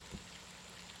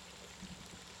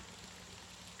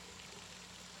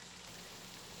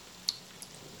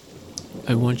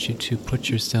I want you to put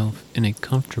yourself in a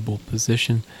comfortable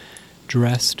position,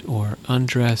 dressed or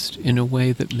undressed, in a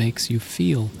way that makes you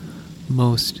feel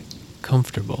most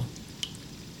comfortable.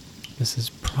 This is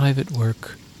private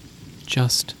work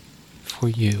just for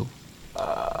you.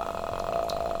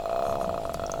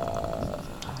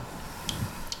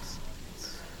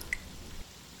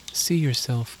 See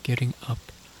yourself getting up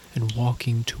and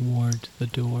walking toward the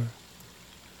door.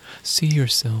 See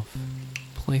yourself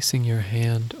placing your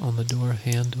hand on the door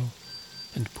handle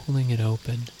and pulling it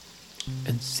open,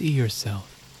 and see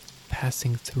yourself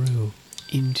passing through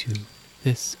into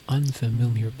this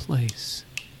unfamiliar place.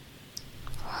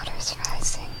 Water's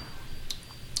rising.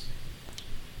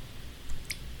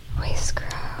 Waves grow.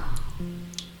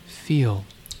 Feel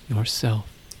yourself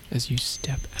as you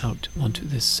step out onto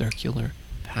this circular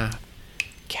path,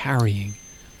 carrying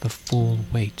the full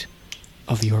weight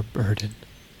of your burden.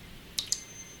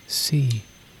 See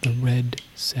the red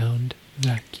sound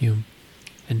vacuum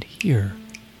and hear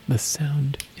the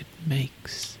sound it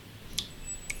makes.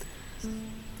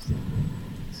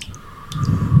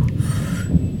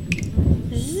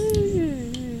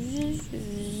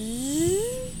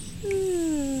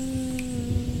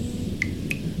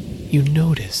 You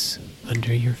notice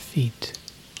under your feet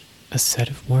a set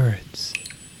of words.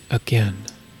 Again,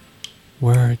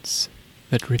 words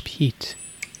that repeat.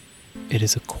 It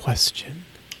is a question.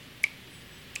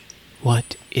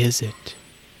 What is it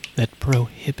that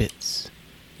prohibits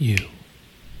you?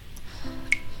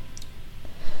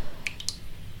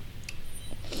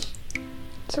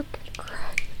 It's okay to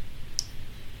cry.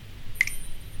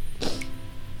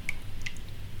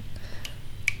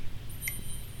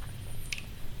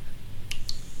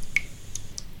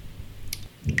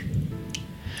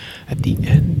 At the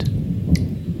end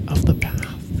of the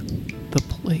path, the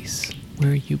place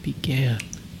where you began,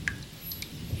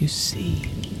 you see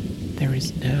there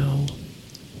is now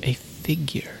a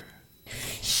figure.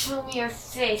 Show me your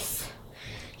face.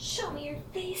 Show me your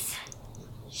face.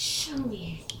 Show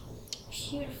me.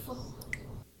 Beautiful.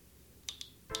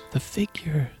 The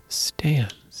figure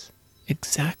stands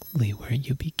exactly where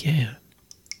you began,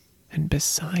 and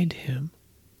beside him,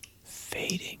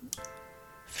 fading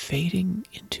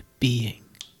into being,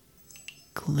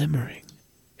 glimmering,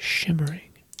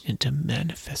 shimmering into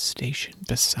manifestation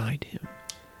beside him,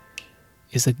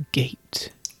 is a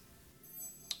gate.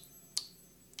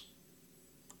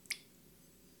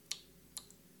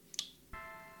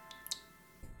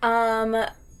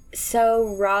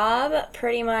 So Rob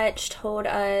pretty much told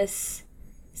us,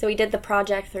 so we did the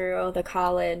project through the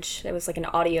college. It was like an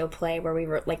audio play where we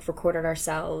recorded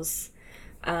ourselves.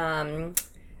 But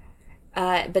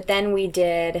then we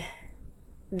did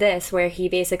this where he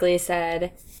basically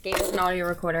gave us an audio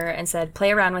recorder and said,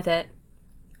 play around with it,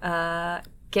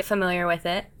 get familiar with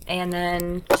it, and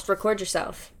then just record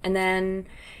yourself. And then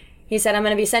he said, I'm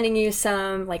going to be sending you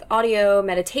some audio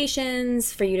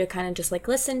meditations for you to kind of just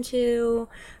listen to.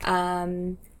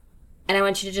 And I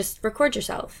want you to just record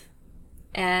yourself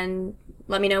and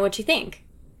let me know what you think.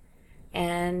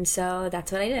 And so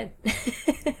that's what I did.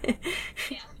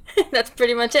 That's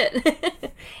pretty much it.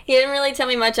 He didn't really tell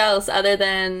me much else other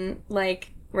than we're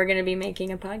going to be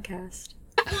making a podcast.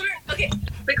 Okay,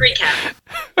 quick recap.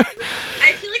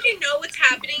 I feel like I know what's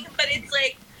happening, but it's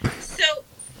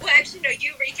well, actually, no,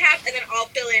 you recap, and then I'll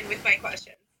fill in with my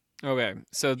questions. Okay,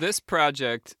 so this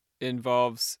project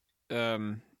involves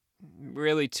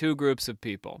really two groups of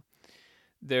people.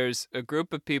 There's a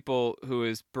group of people who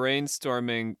is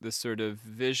brainstorming the sort of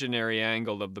visionary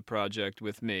angle of the project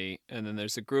with me, and then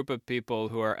there's a group of people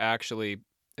who are actually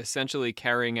essentially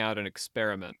carrying out an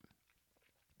experiment.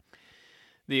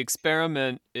 The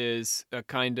experiment is a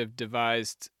kind of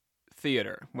devised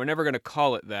theater. We're never going to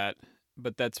call it that,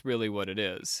 but that's really what it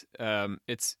is.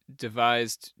 It's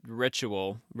devised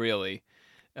ritual, really,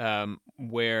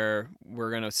 where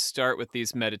we're going to start with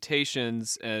these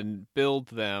meditations and build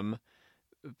them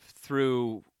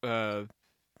through in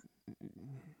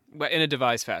a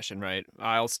devised fashion, right?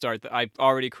 I've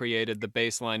already created the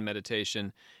baseline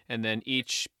meditation, and then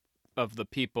each of the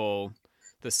people,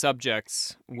 the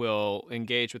subjects, will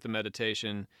engage with the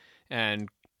meditation and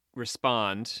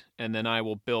respond, and then I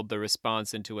will build the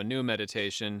response into a new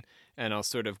meditation, and I'll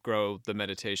sort of grow the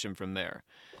meditation from there.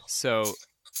 So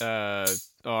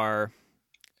our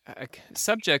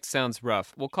subject sounds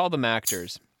rough. We'll call them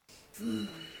actors. I'm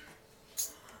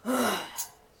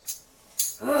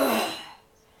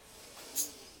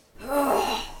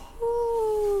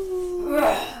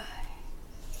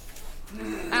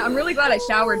really glad I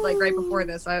showered right before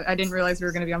this. I didn't realize we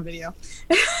were going to be on video.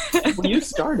 Well, you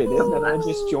started it, and I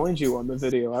just joined you on the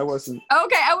video. I wasn't.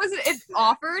 Okay, I wasn't. It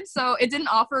offered, so it didn't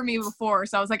offer me before.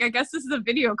 So I was like, I guess this is a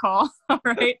video call. All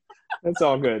right. That's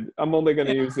all good. I'm only going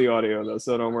to use the audio, though,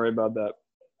 so don't worry about that.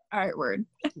 All right, word.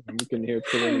 You can hear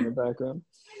Corinne in the background.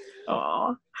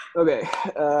 Aw. Okay,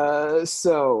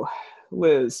 so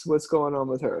Liz, what's going on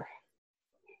with her?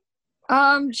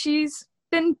 She's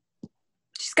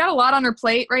got a lot on her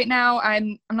plate right now.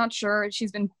 I'm not sure.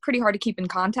 She's been pretty hard to keep in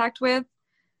contact with.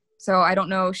 So I don't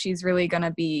know if she's really going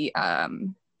to be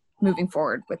moving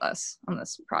forward with us on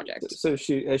this project. So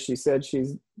has she said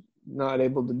she's not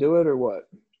able to do it, or what?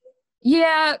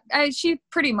 Yeah, she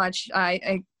pretty much,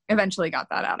 I eventually got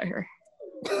that out of her.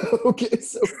 Okay,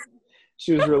 so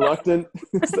she was reluctant.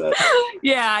 Is that...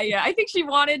 Yeah. I think she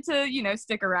wanted to,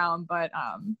 stick around, but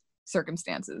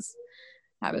circumstances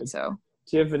have it so.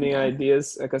 Do you have any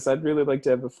ideas? Because I'd really like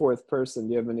to have a fourth person.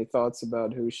 Do you have any thoughts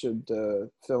about who should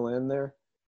fill in there?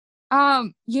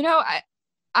 I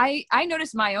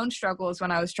noticed my own struggles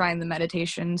when I was trying the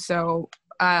meditation. So,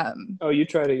 oh, you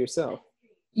tried it yourself?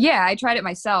 Yeah, I tried it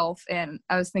myself, and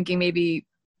I was thinking maybe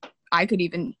I could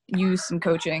even use some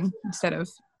coaching instead of,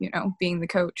 being the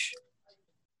coach.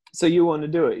 So you want to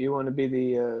do it? You want to be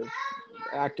the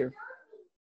actor?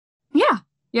 Yeah.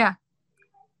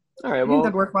 All right. I think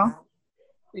that'd work well.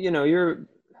 You're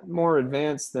more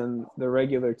advanced than the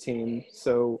regular team,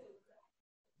 so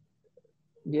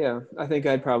yeah, I think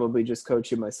I'd probably just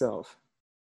coach you myself.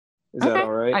 Is that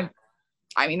all right?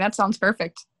 I mean, that sounds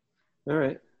perfect. All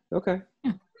right. Okay.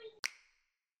 Yeah.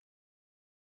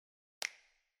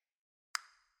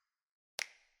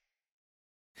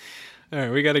 All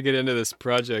right, we got to get into this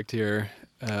project here.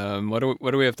 What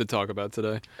do we have to talk about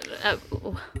today?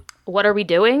 What are we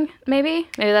doing? Maybe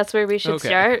that's where we should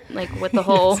start. Like what the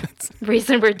whole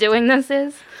reason we're doing this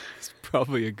is. It's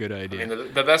probably a good idea. I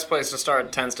mean, the best place to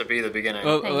start tends to be the beginning.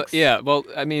 Well, yeah. Well,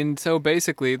 I mean, so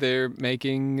basically they're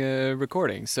making a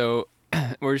recording. So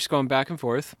we're just going back and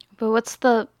forth. But what's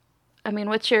your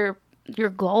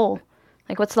goal?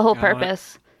 Like, what's the whole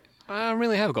purpose? I don't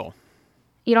really have a goal.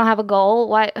 You don't have a goal?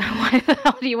 Why the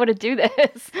hell do you want to do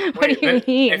this? What do you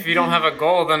mean? If you don't have a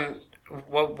goal, then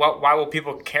why will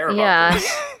people care about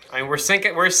this? I mean, we're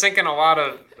sinking a lot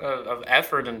of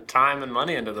effort and time and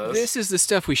money into this. This is the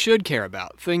stuff we should care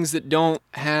about. Things that don't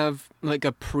have like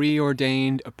a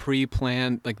preordained, a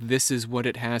pre-planned, like this is what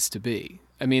it has to be.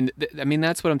 I mean,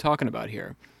 that's what I'm talking about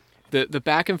here. The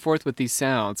back and forth with these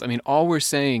sounds. I mean, all we're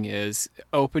saying is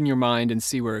open your mind and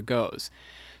see where it goes.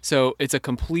 So it's a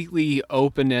completely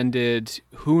open-ended,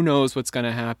 who knows what's going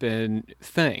to happen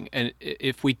thing. And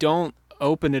if we don't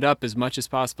open it up as much as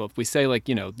possible, if we say like,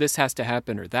 this has to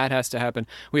happen or that has to happen,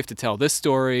 we have to tell this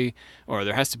story, or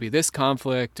there has to be this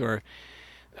conflict, or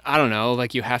I don't know,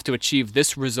 like you have to achieve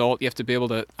this result. You have to be able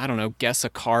to, I don't know, guess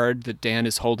a card that Dan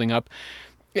is holding up.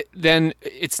 Then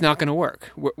it's not going to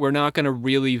work. We're not going to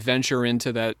really venture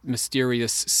into that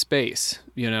mysterious space,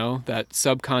 that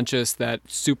subconscious, that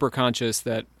superconscious,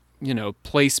 that,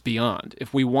 place beyond.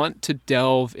 If we want to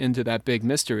delve into that big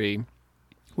mystery,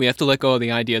 we have to let go of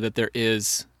the idea that there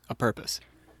is a purpose.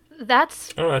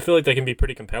 I feel like that can be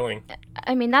pretty compelling.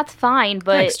 I mean, that's fine,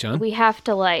 but thanks, John. We have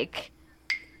to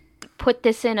put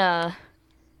this in a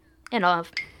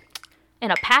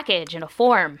package, in a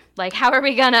form. Like, how are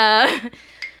we gonna...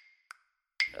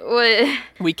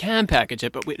 We can package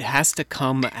it, but it has to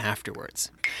come afterwards.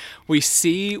 We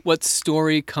see what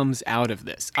story comes out of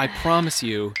this. I promise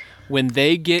you, when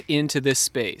they get into this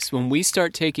space, when we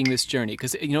start taking this journey,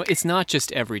 because, it's not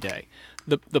just every day.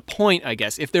 The point, I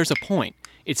guess, if there's a point,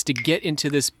 it's to get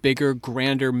into this bigger,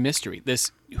 grander mystery,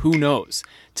 this who knows,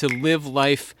 to live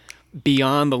life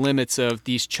beyond the limits of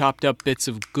these chopped up bits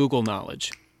of Google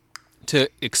knowledge, to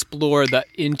explore the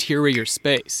interior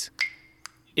space.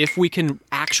 If we can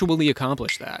actually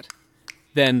accomplish that,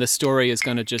 then the story is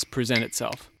going to just present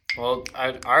itself. Well,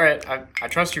 all right. I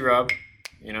trust you, Rob.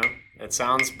 It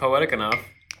sounds poetic enough.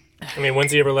 I mean,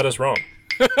 when's he ever let us wrong?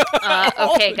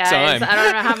 Okay, guys. time. I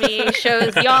don't know how many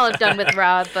shows y'all have done with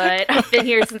Rob, but I've been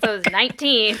here since I was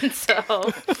 19,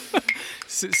 so...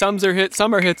 Some are hits,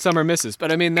 some are misses.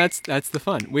 But I mean, that's the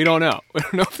fun. We don't know. We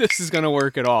don't know if this is going to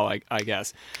work at all, I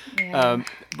guess. Yeah.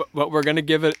 But we're going to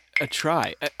give it a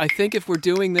try. I think if we're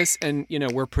doing this and,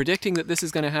 we're predicting that this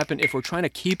is going to happen, if we're trying to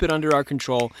keep it under our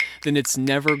control, then it's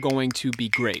never going to be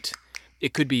great.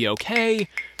 It could be okay.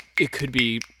 It could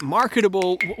be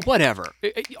marketable, whatever.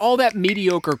 All that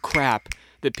mediocre crap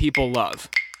that people love.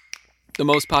 The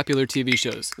most popular TV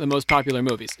shows, the most popular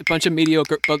movies, a bunch of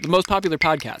mediocre, but the most popular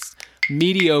podcasts.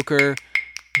 Mediocre,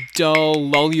 dull,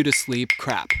 lull you to sleep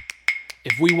crap.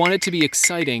 If we want it to be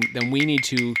exciting, then we need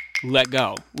to let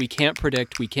go. We can't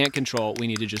predict, we can't control, we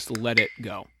need to just let it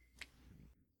go.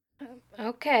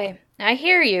 Okay, I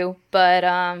hear you, but,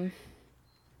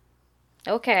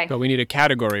 okay. But we need a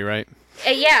category, right?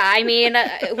 Yeah, I mean,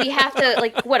 we have to,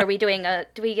 like, what are we doing?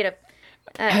 Do we get a...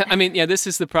 I mean, yeah, this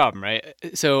is the problem, right?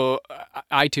 So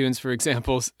iTunes, for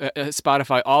example,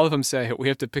 Spotify, all of them say we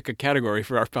have to pick a category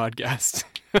for our podcast.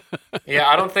 Yeah,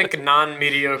 I don't think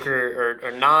non-mediocre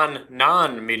or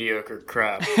non-mediocre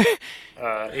crap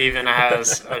even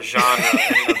has a genre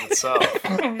in of itself.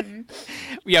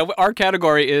 Yeah, our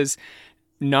category is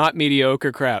not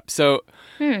mediocre crap. So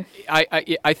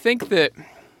I think that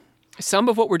some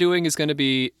of what we're doing is going to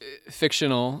be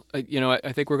fictional. I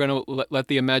think we're going to let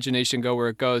the imagination go where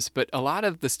it goes. But a lot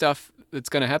of the stuff that's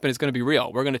going to happen is going to be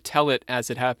real. We're going to tell it as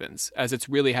it happens, as it's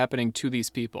really happening to these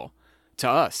people, to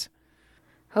us.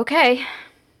 Okay.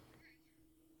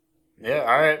 Yeah,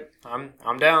 all right.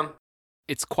 I'm down.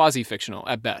 It's quasi-fictional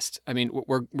at best. I mean,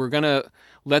 we're going to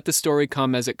let the story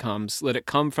come as it comes, let it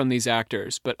come from these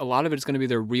actors, but a lot of it is going to be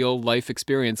their real life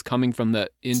experience coming from the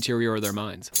interior of their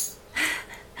minds.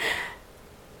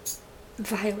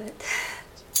 Violet.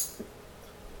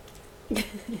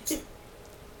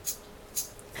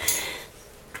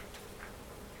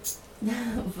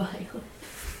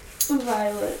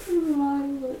 Violet.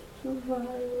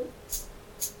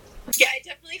 Yeah, I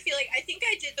definitely feel like I think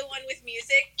I did the one with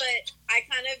music, but I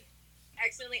kind of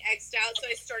accidentally X'd out, so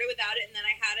I started without it and then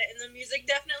I had it, and the music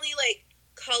definitely like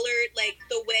colored like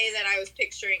the way that I was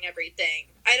picturing everything.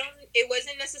 It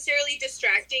wasn't necessarily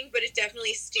distracting, but it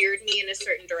definitely steered me in a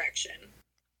certain direction.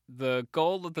 The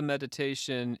goal of the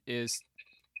meditation is,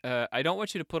 I don't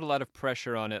want you to put a lot of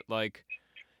pressure on it, like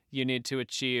you need to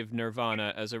achieve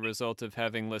nirvana as a result of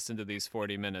having listened to these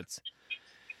 40 minutes.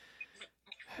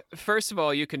 First of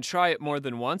all, you can try it more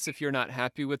than once if you're not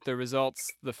happy with the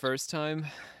results the first time.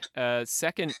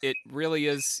 Second, it really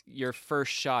is your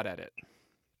first shot at it.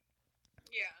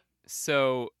 Yeah.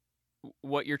 So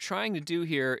what you're trying to do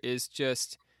here is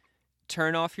just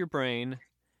turn off your brain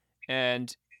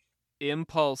and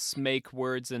impulse make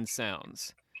words and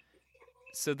sounds.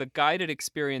 So the guided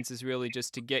experience is really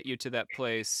just to get you to that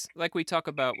place, like we talk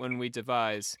about when we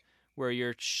devise, where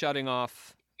you're shutting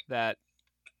off that,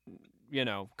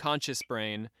 conscious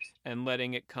brain and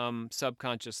letting it come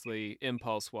subconsciously,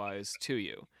 impulse-wise, to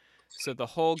you. So the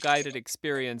whole guided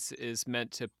experience is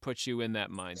meant to put you in that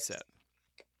mindset.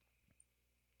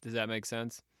 Does that make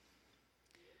sense?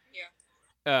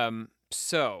 Yeah.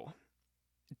 So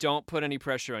don't put any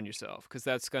pressure on yourself, because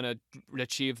that's going to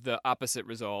achieve the opposite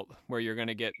result, where you're going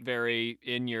to get very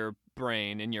in your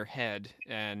brain, in your head,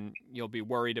 and you'll be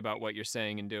worried about what you're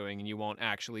saying and doing, and you won't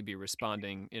actually be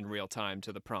responding in real time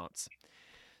to the prompts.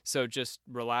 So just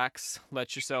relax,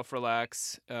 let yourself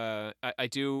relax. I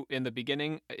do, in the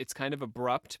beginning, it's kind of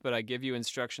abrupt, but I give you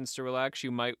instructions to relax. You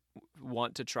might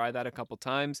want to try that a couple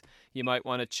times. You might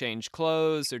want to change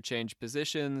clothes or change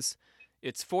positions.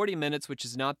 It's 40 minutes, which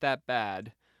is not that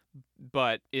bad,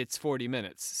 but it's 40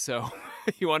 minutes. So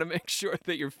you want to make sure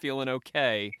that you're feeling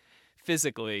okay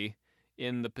physically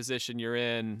in the position you're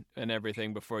in and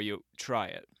everything before you try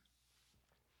it.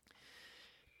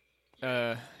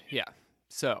 Yeah.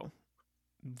 So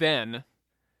then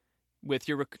with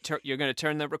you're going to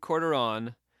turn the recorder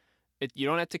on. You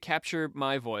don't have to capture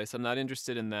my voice. I'm not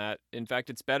interested in that. In fact,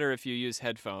 it's better if you use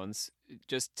headphones,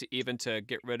 just to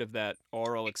get rid of that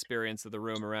oral experience of the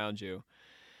room around you.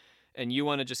 And you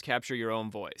want to just capture your own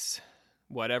voice,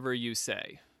 whatever you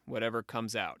say, whatever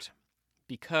comes out.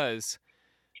 Because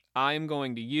I'm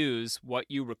going to use what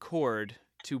you record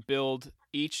to build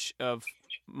each of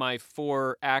my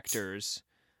 4 actors.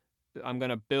 I'm going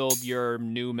to build your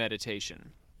new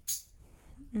meditation.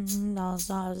 Liz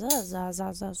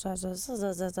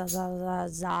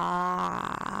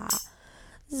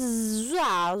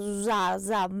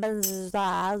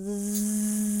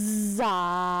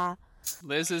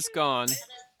is gone.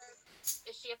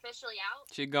 Is she officially out?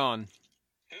 She gone.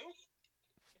 Who?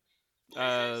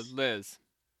 Liz.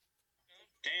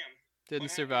 Damn.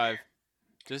 Didn't survive.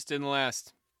 Just didn't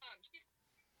last.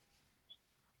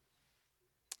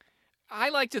 I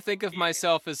like to think of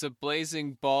myself as a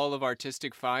blazing ball of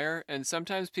artistic fire, and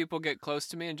sometimes people get close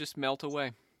to me and just melt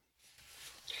away.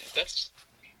 That's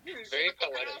very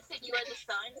poetic. You are the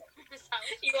sun.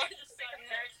 You are the sun.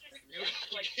 You're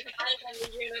like out of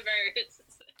the universe.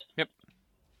 Yep.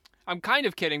 I'm kind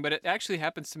of kidding, but it actually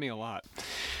happens to me a lot.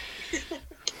 That's the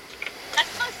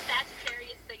most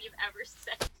Sagittarius thing you've ever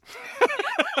said.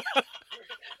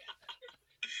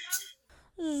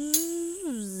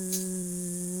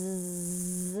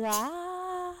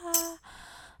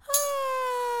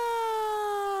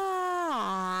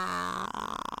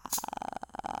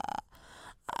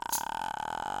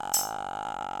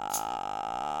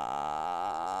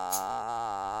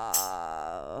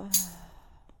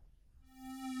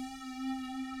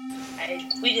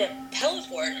 we did a pellet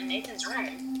fort in Nathan's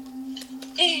room.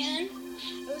 And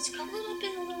I was curled up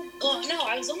in a little... Oh, no,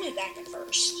 I was on my back at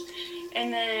first.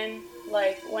 And then,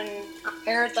 like, when I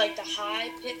heard, like, the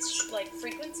high pitch, like,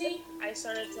 frequency, I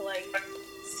started to, like,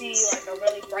 see, like, a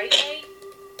really bright light.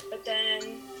 But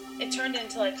then it turned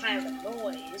into, like, kind of a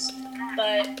noise.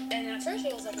 And at first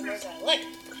it was, like, a noise I liked.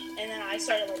 And then I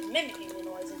started, like, mimicking the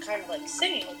noise and kind of, like,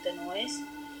 singing with the noise.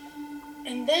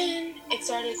 And then it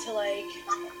started to, like,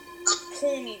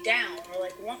 pull me down or,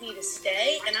 like, want me to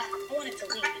stay. And I wanted to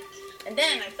leave. And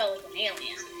then I felt like an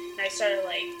alien. And I started,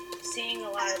 like, seeing a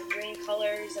lot of green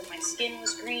colors, and my skin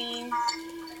was green.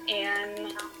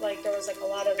 And, like, there was, like, a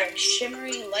lot of, like,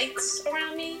 shimmery lights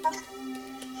around me.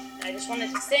 And I just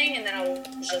wanted to sing, and then I was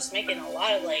just making a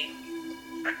lot of, like,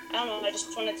 I don't know, I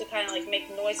just wanted to kind of, like, make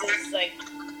noises, like,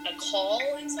 a call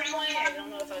in some way. I don't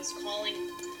know if I was calling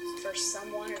for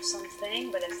someone or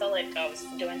something, but it felt like I was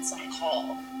doing some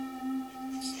call.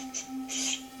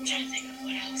 I'm trying to think of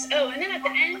what else. Oh, and then at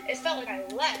the end, it felt like I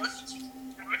left,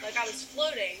 like I was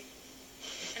floating,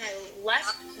 and I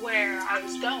left where I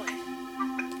was going,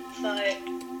 but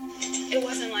it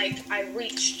wasn't like I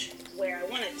reached where I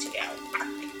wanted to go.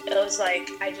 It was like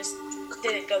I just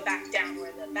didn't go back down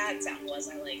where the bad sound was.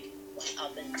 I, like, went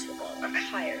up into the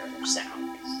higher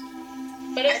sound.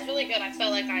 But it was really good. I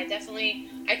felt like I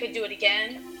could do it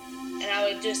again, and I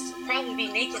would just probably be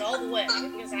naked all the way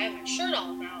because I had my shirt off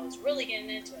and I was really getting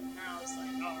into it. And I was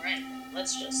like, all right,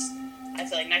 let's just. I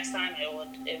feel like next time it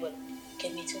would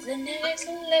get me to the next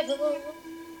level.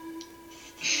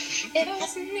 It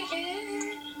was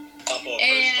naked.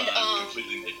 And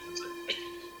completely naked.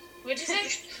 What'd you say?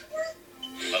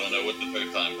 I don't know what the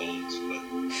third time holds,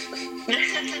 but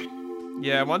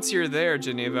Yeah, once you're there,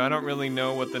 Geneva, I don't really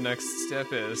know what the next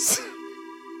step is.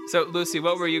 So, Lucy,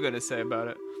 what were you going to say about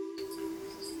it?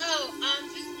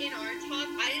 Just in our talk,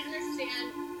 I didn't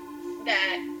understand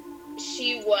that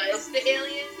she was the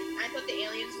alien. I thought the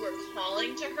aliens were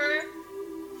calling to her.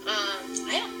 I don't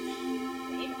know.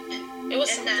 Maybe. It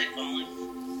was something calling.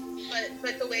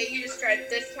 But the way you described it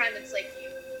this time, it's like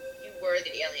you were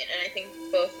the alien, and I think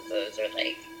both of those are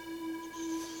like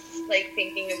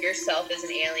thinking of yourself as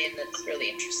an alien. That's really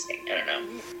interesting. I don't know.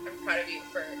 I'm proud of you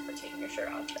for taking your shirt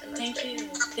off. And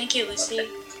Thank you, Lucy. All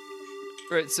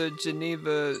right, so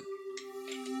Geneva,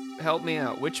 help me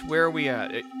out. Where are we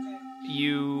at?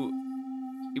 You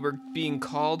were being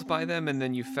called by them, and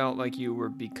then you felt like you were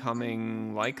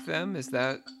becoming like them? Is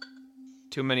that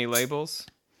too many labels?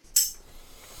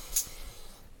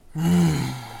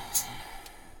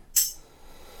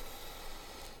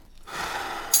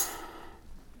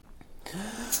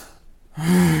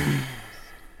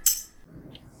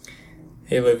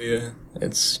 Hey Olivia,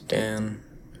 it's Dan.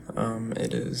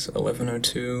 It is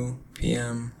 11:02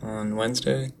 p.m. on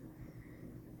Wednesday,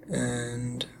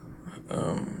 and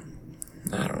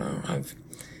I don't know. I've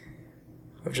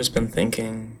just been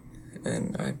thinking,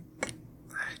 and I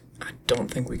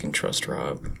don't think we can trust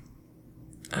Rob.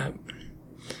 I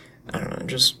don't know.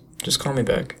 Just call me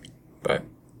back. Bye.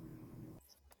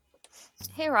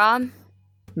 Hey, Rob.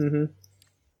 Mm-hmm.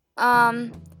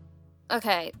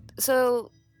 Okay, so,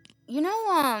 you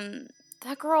know,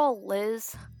 that girl,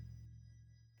 Liz,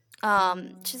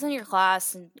 she's in your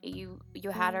class, and you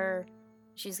had her,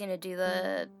 she's gonna do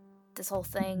this whole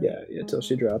thing. Yeah, till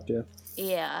she dropped, yeah.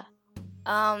 Yeah.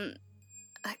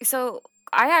 So,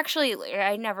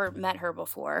 I never met her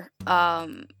before.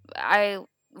 I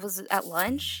was at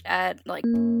lunch at, like,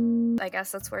 I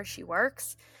guess that's where she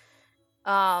works.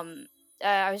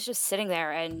 I was just sitting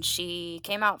there, and she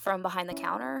came out from behind the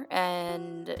counter,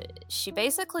 and she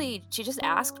just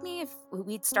asked me if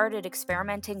we'd started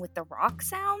experimenting with the rock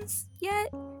sounds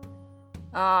yet,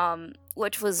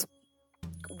 which was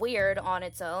weird on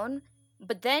its own,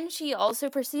 but then she also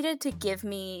proceeded to give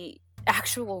me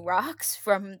actual rocks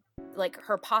from, like,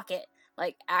 her pocket,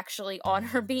 like, actually on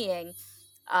her being,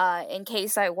 in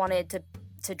case I wanted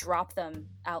to drop them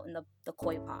out in the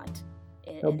koi pond.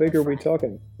 How big are we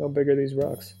talking? How big are these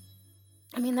rocks?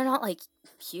 I mean, they're not, like,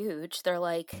 huge. They're,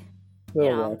 like,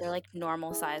 Little rocks. they're, like,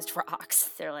 normal-sized rocks.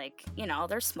 They're, like,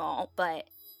 they're small, but...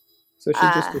 So she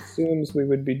just assumes we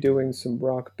would be doing some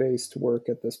rock-based work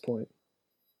at this point.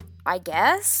 I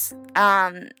guess?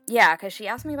 Yeah, because she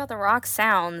asked me about the rock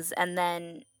sounds, and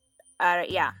then...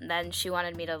 then she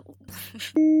wanted me to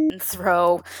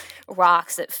throw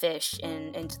rocks at fish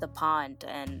into the pond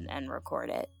and record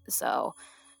it, so...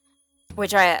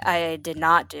 Which I did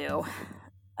not do.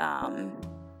 Yeah.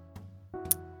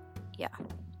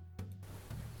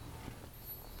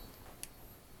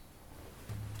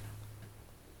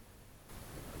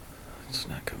 It's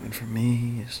not coming from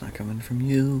me. It's not coming from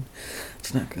you.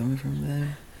 It's not coming from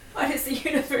there. Why does the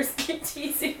universe keep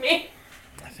teasing me?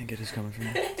 I think it is coming from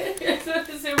you. What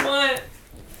does it want?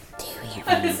 Do you hear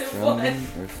What me? does it From want? me,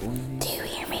 or for me, Do you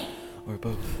hear me? or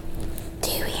both.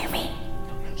 Do you hear me?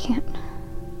 I can't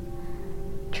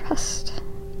trust.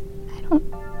 I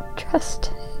don't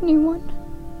trust anyone.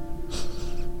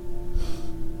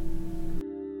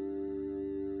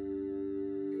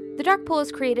 The Dark Pool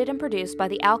is created and produced by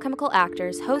the Alchemical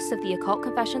Actors, hosts of the Occult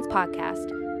Confessions podcast.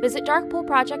 Visit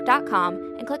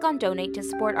darkpoolproject.com and click on Donate to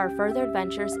support our further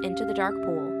adventures into the Dark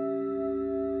Pool.